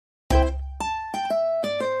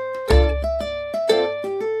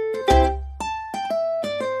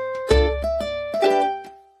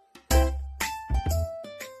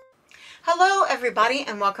everybody,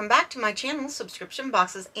 and welcome back to my channel, Subscription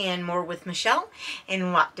Boxes and More with Michelle.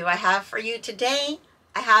 And what do I have for you today?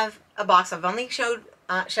 I have a box I've only shown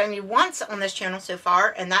you once on this channel so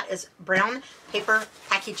far, and that is brown paper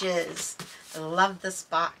packages. I love this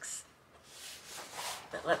box.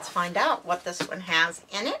 But let's find out what this one has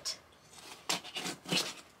in it.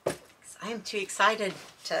 I am too excited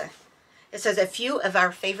to... It says a few of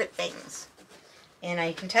our favorite things. And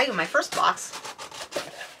I can tell you my first box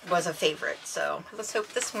was a favorite, so let's hope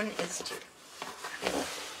this one is too.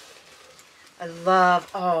 I love,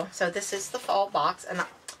 oh, so this is the fall box, and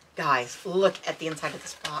guys, look at the inside of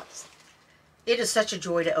this box. It is such a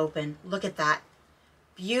joy to open. Look at that.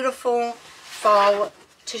 Beautiful fall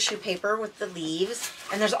tissue paper with the leaves,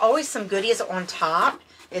 and there's always some goodies on top.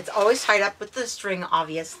 It's always tied up with the string,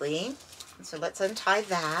 obviously. So let's untie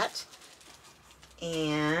that.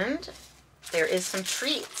 And there is some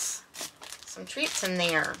treats. Some treats in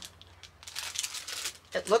there.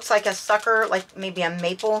 It looks like a sucker, like maybe a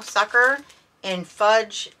maple sucker, and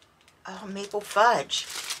fudge. Oh, maple fudge.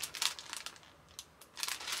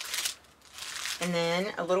 And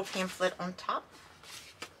then a little pamphlet on top.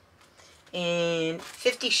 And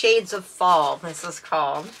 50 Shades of Fall, this is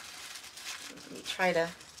called. Let me try to...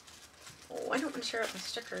 Oh, I don't want to tear up the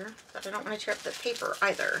sticker, but I don't want to tear up the paper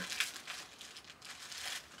either.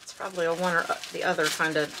 Probably a one or the other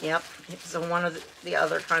kind of, yep, it's a one or the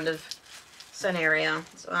other kind of scenario.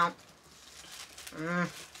 So, well,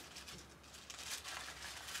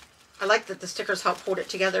 I like that the stickers help hold it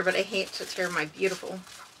together, but I hate to tear my beautiful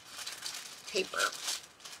paper.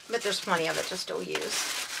 But there's plenty of it to still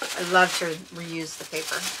use. I love to reuse the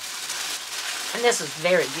paper. And this is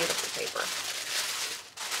very beautiful paper.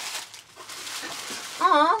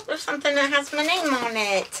 Oh, there's something that has my name on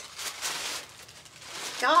it.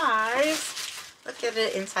 Guys, look at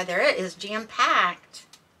it inside there. It is jam-packed.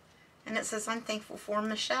 And it says, I'm thankful for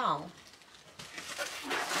Michelle.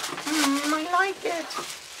 I like it.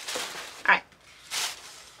 Alright.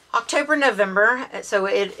 October, November. So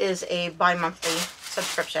it is a bi-monthly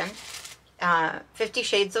subscription. 50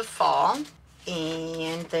 Shades of Fall.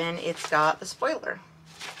 And then it's got the spoiler.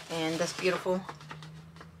 And this beautiful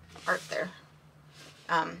art there.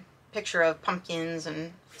 Picture of pumpkins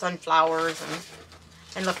and sunflowers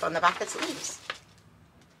and look on the back, it's leaves.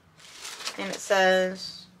 And it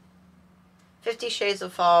says 50 Shades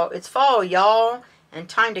of Fall. It's fall, y'all, and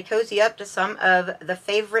time to cozy up to some of the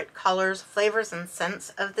favorite colors, flavors, and scents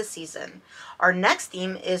of the season. Our next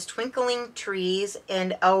theme is Twinkling Trees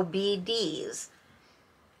and LBDs.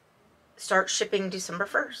 Start shipping December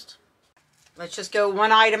 1st. Let's just go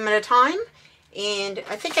one item at a time. And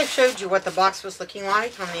I think I showed you what the box was looking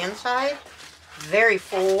like on the inside. Very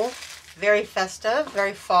full. Very festive,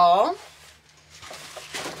 very fall.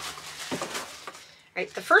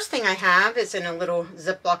 Alright, the first thing I have is in a little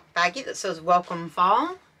Ziploc baggie that says Welcome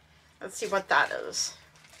Fall. Let's see what that is.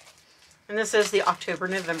 And this is the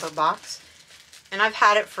October-November box. And I've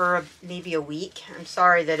had it for maybe a week. I'm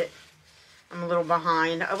sorry that I'm a little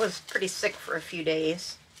behind. I was pretty sick for a few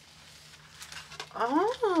days.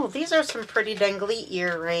 Oh, these are some pretty dangly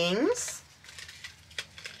earrings.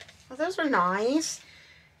 Oh, those are nice.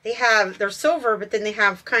 They're silver, but then they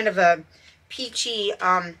have kind of a peachy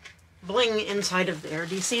bling inside of there.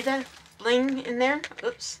 Do you see that bling in there?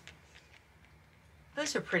 Oops.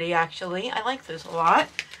 Those are pretty, actually. I like those a lot.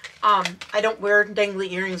 I don't wear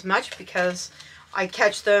dangly earrings much because I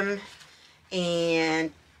catch them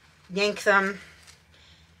and yank them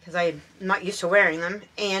because I'm not used to wearing them,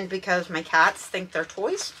 and because my cats think they're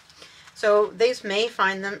toys. So these may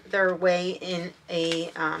find their way in a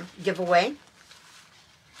giveaway.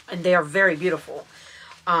 And they are very beautiful.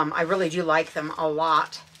 I really do like them a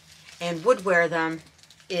lot, and would wear them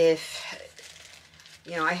if,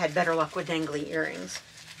 you know, I had better luck with dangly earrings.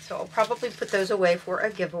 So I'll probably put those away for a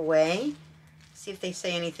giveaway. See if they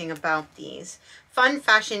say anything about these. Fun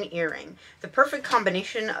fashion earring. The perfect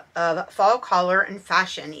combination of fall color and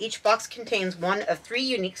fashion. Each box contains one of 3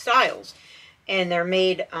 unique styles, and they're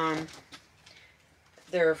made,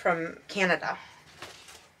 they're from Canada.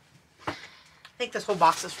 I think this whole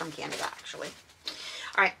box is from Canada, actually.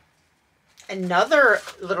 All right, another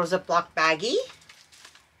little Ziploc baggie.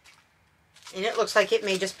 And it looks like it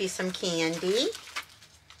may just be some candy.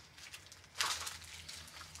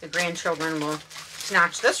 The grandchildren will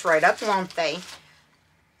snatch this right up, won't they?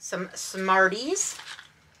 Some Smarties.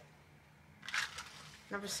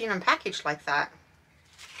 Never seen them packaged like that.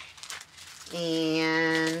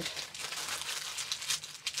 And...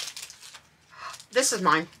 this is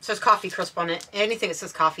mine. It says Coffee Crisp on it. Anything that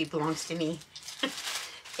says coffee belongs to me.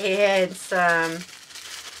 And some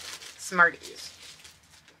Smarties.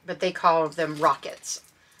 but they call them rockets.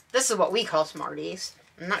 This is what we call Smarties.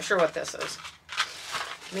 I'm not sure what this is.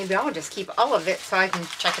 Maybe I'll just keep all of it so I can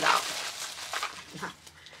check it out.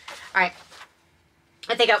 Alright.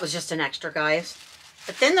 I think that was just an extra, guys.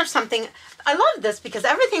 But then there's something... I love this because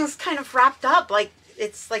everything's kind of wrapped up like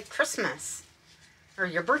it's like Christmas. Or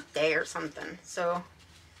your birthday or something. So,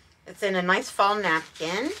 it's in a nice fall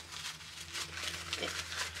napkin.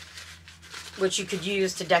 Which you could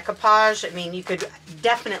use to decoupage. I mean, you could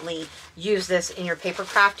definitely use this in your paper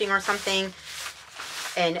crafting or something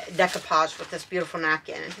and decoupage with this beautiful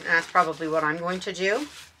napkin. And that's probably what I'm going to do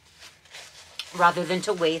rather than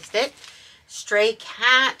to waste it. Stray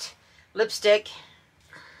Cat lipstick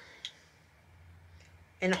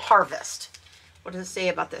in Harvest. What does it say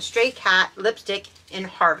about this? Stray Cat lipstick in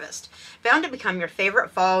Harvest. Found to become your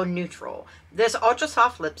favorite fall neutral. This ultra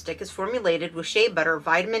soft lipstick is formulated with shea butter,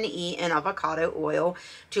 vitamin E, and avocado oil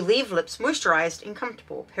to leave lips moisturized and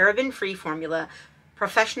comfortable. Paraben-free formula,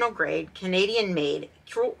 professional grade, Canadian made,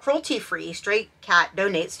 cruelty-free. Stray Cat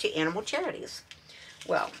donates to animal charities.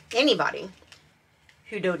 Well, anybody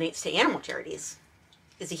who donates to animal charities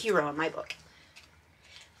is a hero in my book.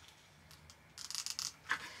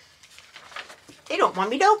 They don't want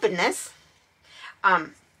me to open this.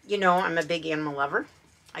 You know, I'm a big animal lover.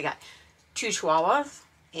 I got 2 chihuahuas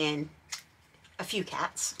and a few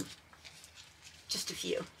cats. Just a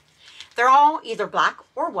few. They're all either black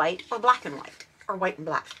or white or black and white or white and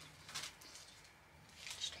black.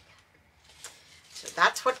 So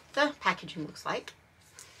that's what the packaging looks like.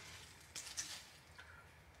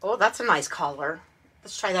 Oh, that's a nice collar.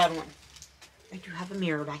 Let's try that one. I do have a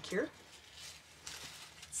mirror back here.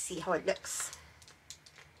 Let's see how it looks.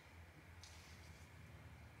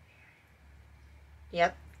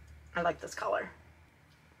 Yep, I like this color.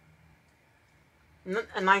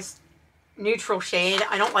 A nice neutral shade.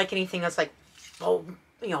 I don't like anything that's like, oh,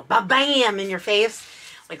 you know, ba-bam in your face,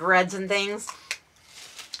 like reds and things.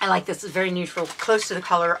 I like this. It's very neutral, close to the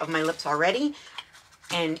color of my lips already.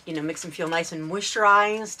 And, you know, makes them feel nice and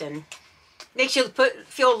moisturized and makes you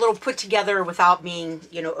feel a little put together without being,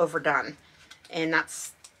 you know, overdone. And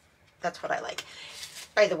that's what I like.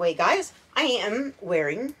 By the way, guys, I am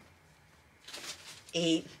wearing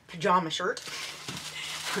a pajama shirt.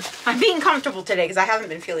 I'm being comfortable today because I haven't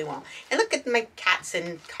been feeling well. And look at my cats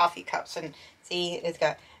and coffee cups. And see, it's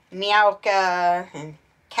got Meowka and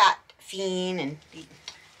Cat Fiend and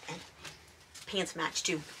pants match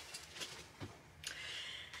too.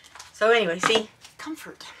 So anyway, see,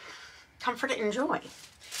 comfort. Comfort and joy.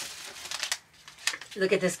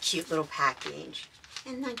 Look at this cute little package.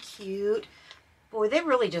 Isn't that cute? Boy, they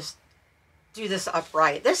really just do this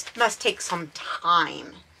upright. This must take some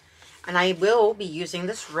time. And I will be using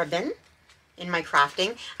this ribbon in my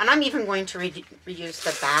crafting. And I'm even going to reuse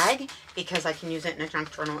the bag because I can use it in a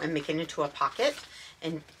junk journal and make it into a pocket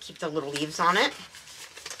and keep the little leaves on it.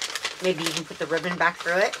 Maybe even put the ribbon back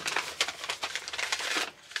through it.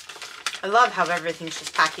 I love how everything's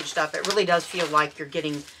just packaged up. It really does feel like you're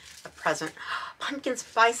getting a present. Pumpkin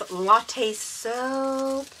Spice Latte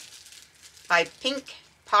Soap by Pink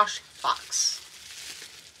Posh Fox.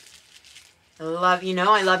 I love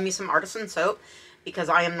me some artisan soap because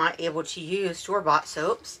I am not able to use store-bought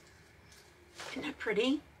soaps. Isn't that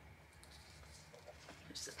pretty?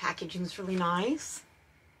 Just the packaging's really nice.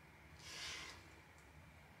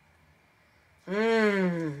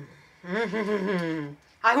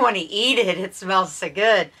 I want to eat it. It smells so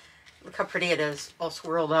good. Look how pretty it is. All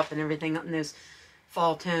swirled up and everything up in those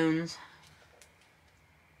fall tones.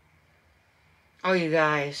 Oh, you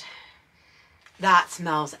guys. That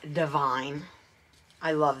smells divine.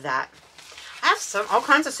 I love that. I have all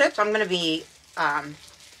kinds of soaps. I'm going to be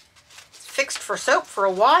fixed for soap for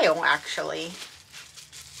a while, actually.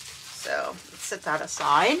 So, let's set that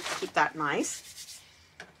aside. Keep that nice.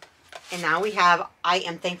 And now we have I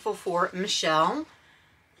Am Thankful for Michelle.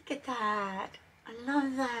 Look at that. I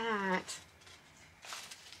love that.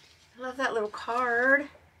 I love that little card.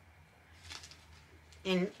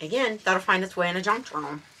 And again, that'll find its way in a junk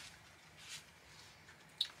journal.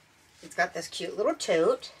 It's got this cute little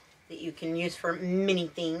tote that you can use for many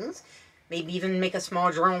things. Maybe even make a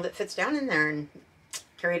small journal that fits down in there and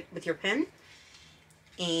carry it with your pen.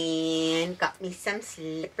 And got me some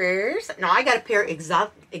slippers. Now I got a pair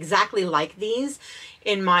exactly like these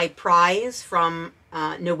in my prize from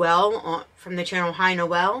Noelle, from the channel Hi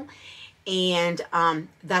Noelle. And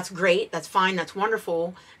that's great, that's fine, that's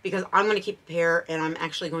wonderful, because I'm going to keep a pair, and I'm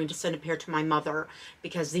actually going to send a pair to my mother,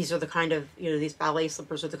 because these are the kind of, you know, these ballet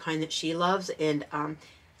slippers are the kind that she loves. And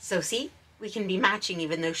so see, we can be matching,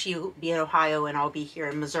 even though she'll be in Ohio and I'll be here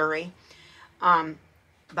in Missouri. But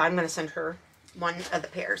I'm going to send her one of the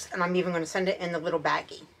pairs. And I'm even going to send it in the little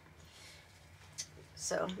baggie.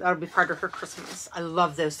 So that'll be part of her Christmas. I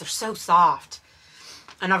love those. They're so soft.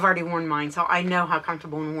 And I've already worn mine, so I know how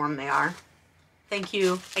comfortable and warm they are. Thank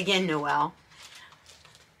you again, Noelle.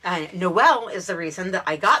 Noelle is the reason that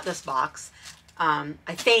I got this box. I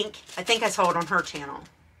think I saw it on her channel.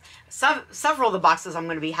 Several of the boxes I'm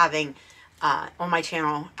going to be having on my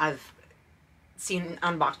channel, I've seen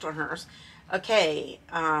unboxed on hers. Okay,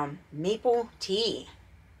 maple tea.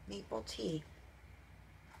 Maple tea.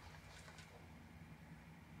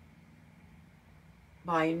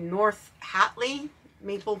 By North Hatley.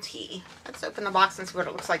 Maple tea. Let's open the box and see what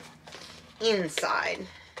it looks like inside.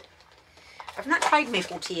 I've not tried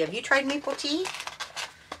maple tea. Have you tried maple tea?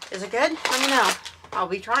 Is it good? Let me know. I'll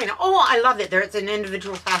be trying it. Oh, I love it. It's in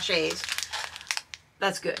individual sachets.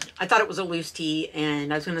 That's good. I thought it was a loose tea,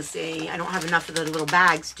 and I was going to say I don't have enough of the little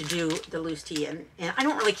bags to do the loose tea, and I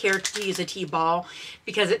don't really care to use a tea ball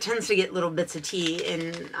because it tends to get little bits of tea,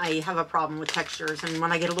 and I have a problem with textures, and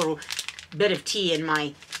when I get a little bit of tea in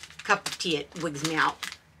my cup of tea, it wigs me out.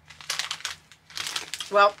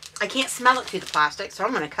 Well, I can't smell it through the plastic, so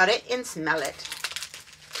I'm going to cut it and smell it.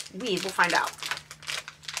 We will find out.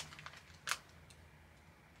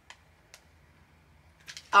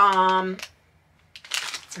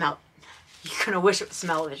 Smell. You're going to wish it was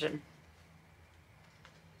smell-o-vision.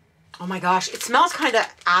 Oh my gosh, it smells kind of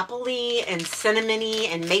apple-y and cinnamony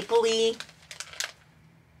and maple-y.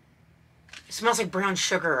 It smells like brown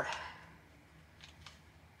sugar.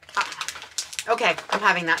 Okay, I'm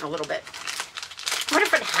having that in a little bit. I wonder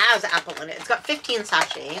if it has apple in it. It's got 15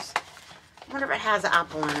 sachets. I wonder if it has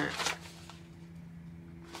apple in it.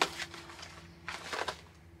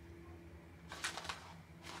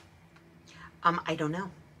 I don't know.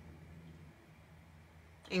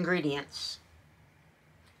 Ingredients.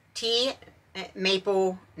 Tea,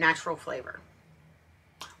 maple, natural flavor.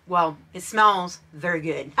 Well, it smells very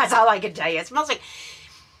good. That's all I can tell you. It smells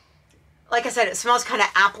like I said, it smells kind of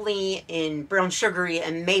appley and brown sugary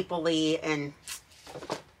and mapley, and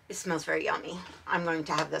it smells very yummy. I'm going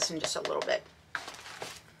to have this in just a little bit.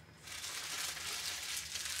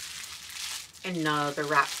 Another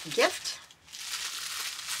wrapped gift.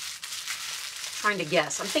 Trying to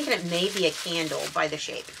guess. I'm thinking it may be a candle by the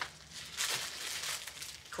shape.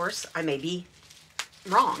 Of course, I may be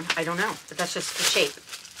wrong. I don't know. But that's just the shape.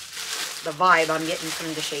 The vibe I'm getting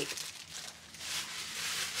from the shape.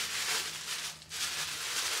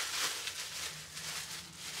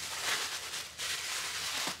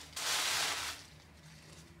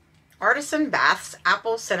 Artisan Baths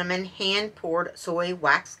Apple Cinnamon Hand Poured Soy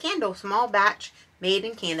Wax Candle. Small batch. Made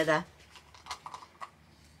in Canada.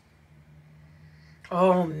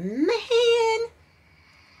 Oh, man.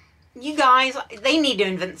 You guys, they need to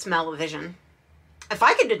invent smell-o-vision. If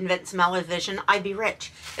I could invent smell-o-vision, I'd be rich.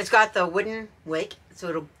 It's got the wooden wick, so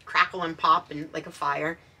it'll crackle and pop and like a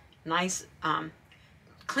fire. Nice,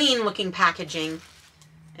 clean-looking packaging.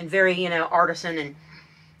 And very, you know, artisan and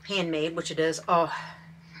handmade, which it is. Oh,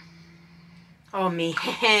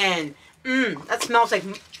 man. That smells like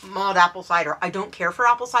mulled apple cider. I don't care for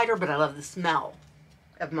apple cider, but I love the smell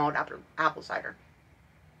of mulled apple cider.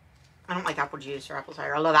 I don't like apple juice or apple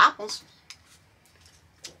cider. I love apples.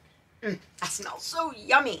 That smells so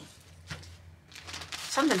yummy.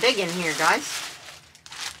 Something big in here, guys.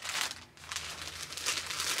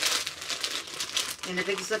 In a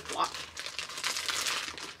big Ziploc.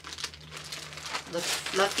 Looks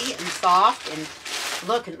fluffy and soft and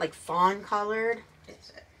look, like fawn colored.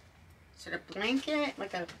 Is it a blanket?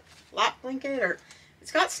 Like a lap blanket? Or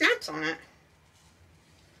it's got snaps on it.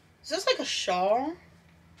 Is this like a shawl?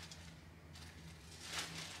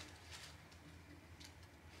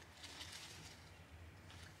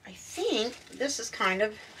 I think this is kind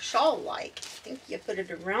of shawl-like. I think you put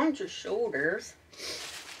it around your shoulders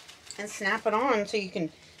and snap it on so you can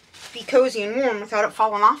be cozy and warm without it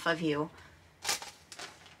falling off of you.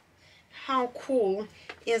 How cool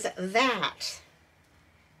is that?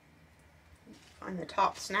 Find the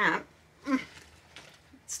top snap. It's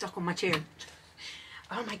stuck on my chair.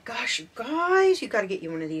 Oh my gosh, you guys, you got to get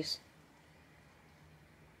you one of these.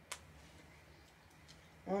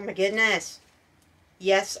 Oh my goodness.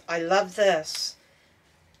 Yes, I love this.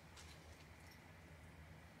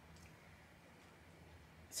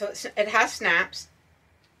 So it has snaps,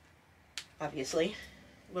 obviously,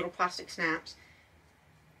 little plastic snaps.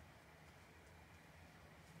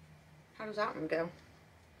 How does that one go?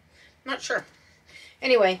 Not sure.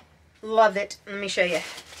 Anyway, love it. Let me show you.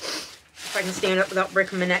 If I can stand up without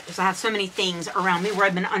breaking my neck, because I have so many things around me where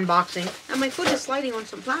I've been unboxing. And my foot is sliding on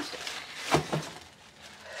some plastic.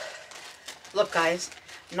 Look, guys.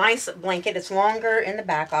 Nice blanket. It's longer in the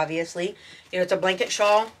back, obviously. You know, it's a blanket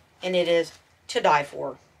shawl, and it is to die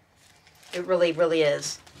for. It really, really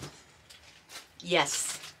is.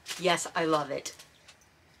 Yes. Yes, I love it.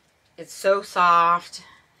 It's so soft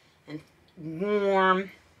and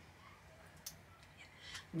warm.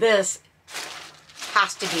 This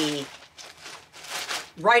has to be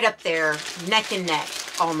right up there, neck and neck,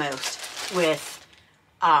 almost, with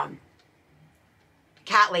Cat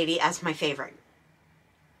Lady as my favorite.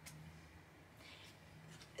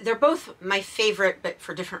 They're both my favorite, but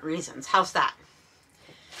for different reasons. How's that?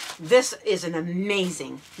 This is an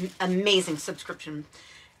amazing, amazing subscription.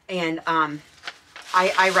 And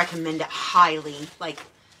I recommend it highly. Like,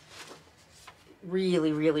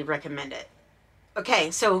 really, really recommend it.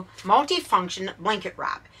 Okay, so multi-function blanket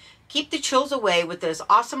wrap. Keep the chills away with this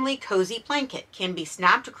awesomely cozy blanket. Can be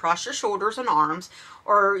snapped across your shoulders and arms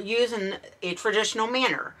or used in a traditional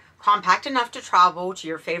manner. Compact enough to travel to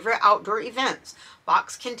your favorite outdoor events.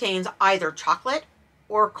 Box contains either chocolate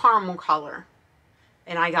or caramel color.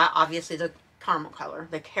 And I got, obviously, the caramel color,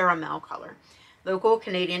 the caramel color. Local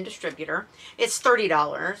Canadian distributor. It's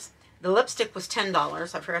 $30. The lipstick was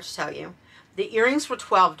 $10. I forgot to tell you. The earrings were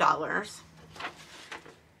 $12.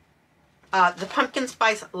 The pumpkin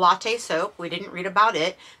spice latte soap, we didn't read about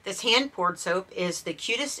it. This hand-poured soap is the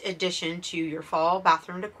cutest addition to your fall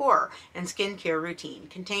bathroom decor and skincare routine.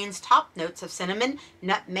 Contains top notes of cinnamon,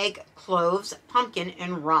 nutmeg, cloves, pumpkin,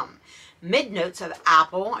 and rum. Mid notes of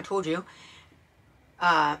apple, I told you.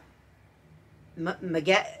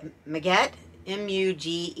 Muguet,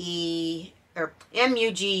 M-U-G-E, or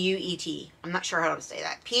M-U-G-U-E-T. I'm not sure how to say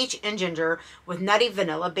that. Peach and ginger with nutty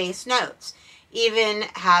vanilla-based notes. Even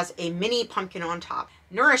has a mini pumpkin on top.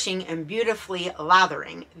 Nourishing and beautifully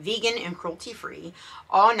lathering, vegan and cruelty-free,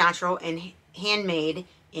 all natural and handmade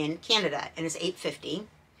in Canada, and it's $8.50.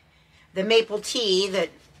 The maple tea that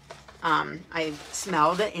I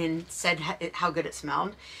smelled and said how good it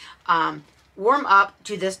smelled. Warm up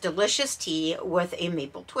to this delicious tea with a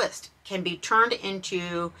maple twist. Can be turned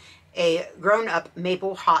into a grown-up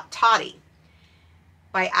maple hot toddy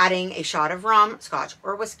by adding a shot of rum, scotch,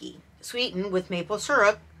 or whiskey. Sweeten with maple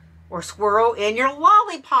syrup or swirl in your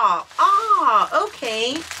lollipop. Ah,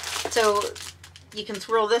 okay. So you can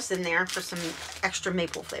swirl this in there for some extra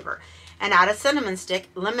maple flavor. And add a cinnamon stick,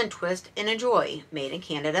 lemon twist, and enjoy. Made in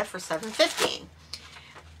Canada for $7.50.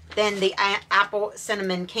 Then the apple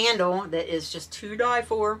cinnamon candle that is just to die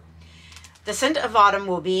for. The scent of autumn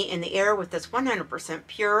will be in the air with this 100%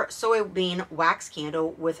 pure soybean wax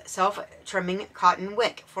candle with self-trimming cotton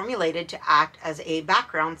wick, formulated to act as a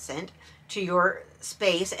background scent to your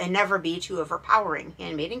space and never be too overpowering.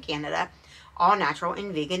 Handmade in Canada, all natural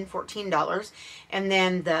and vegan, $14. And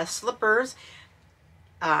then the slippers,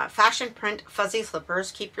 fashion print fuzzy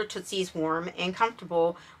slippers, keep your tootsies warm and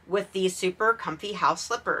comfortable with these super comfy house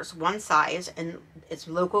slippers. One size, and it's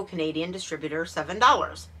local Canadian distributor,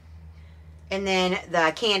 $7. And then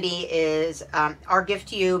the candy is our gift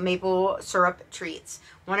to you, maple syrup treats.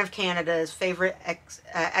 One of Canada's favorite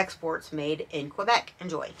exports, made in Quebec.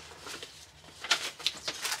 Enjoy.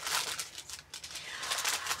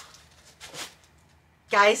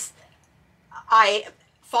 Guys,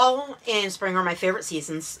 fall and spring are my favorite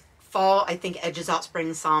seasons. Fall, I think, edges out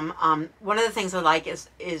spring some. One of the things I like is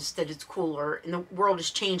that it's cooler and the world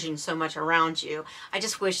is changing so much around you. I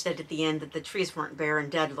just wish that at the end that the trees weren't bare and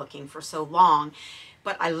dead looking for so long.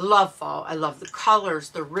 But I love fall. I love the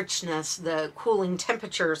colors, the richness, the cooling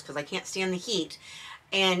temperatures, because I can't stand the heat.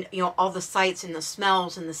 And, you know, all the sights and the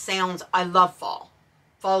smells and the sounds. I love fall.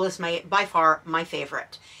 Fall is by far my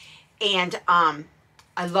favorite. And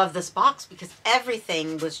I love this box because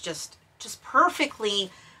everything was just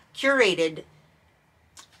perfectly curated.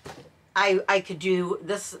 I could do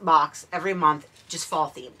this box every month, just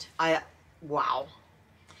fall themed. Wow.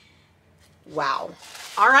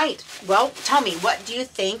 All right. Well, tell me, what do you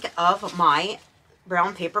think of my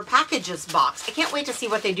brown paper packages box? I can't wait to see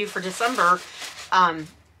what they do for December.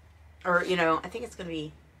 Or, you know, I think it's going to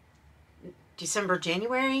be December,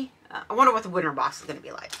 January. I wonder what the winter box is going to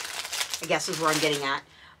be like, I guess is where I'm getting at.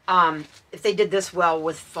 If they did this well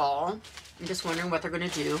with fall, I'm just wondering what they're going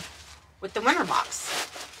to do with the winter box.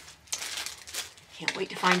 Can't wait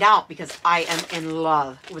to find out because I am in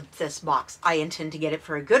love with this box. I intend to get it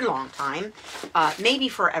for a good long time, maybe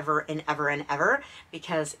forever and ever and ever,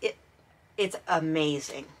 because it's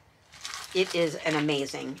amazing. It is an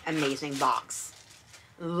amazing, amazing box.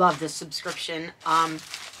 Love this subscription.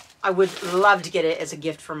 I would love to get it as a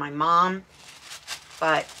gift for my mom,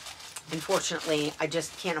 but unfortunately, I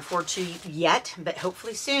just can't afford to yet, but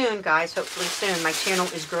hopefully soon, guys, hopefully soon. My channel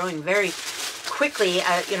is growing very quickly.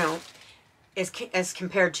 You know, as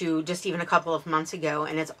compared to just even a couple of months ago.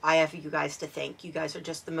 And I have you guys to thank. You guys are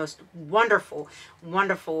just the most wonderful,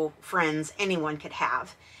 wonderful friends anyone could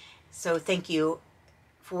have. So thank you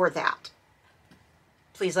for that.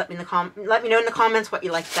 Please let me know in the comments what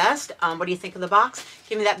you like best. What do you think of the box?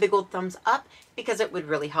 Give me that big old thumbs up because it would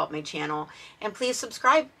really help my channel. And please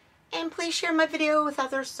subscribe, and please share my video with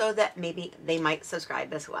others so that maybe they might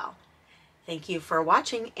subscribe as well. Thank you for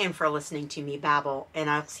watching and for listening to me babble. And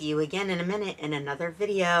I'll see you again in a minute in another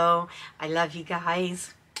video. I love you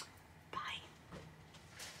guys. Bye.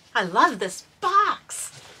 I love this box.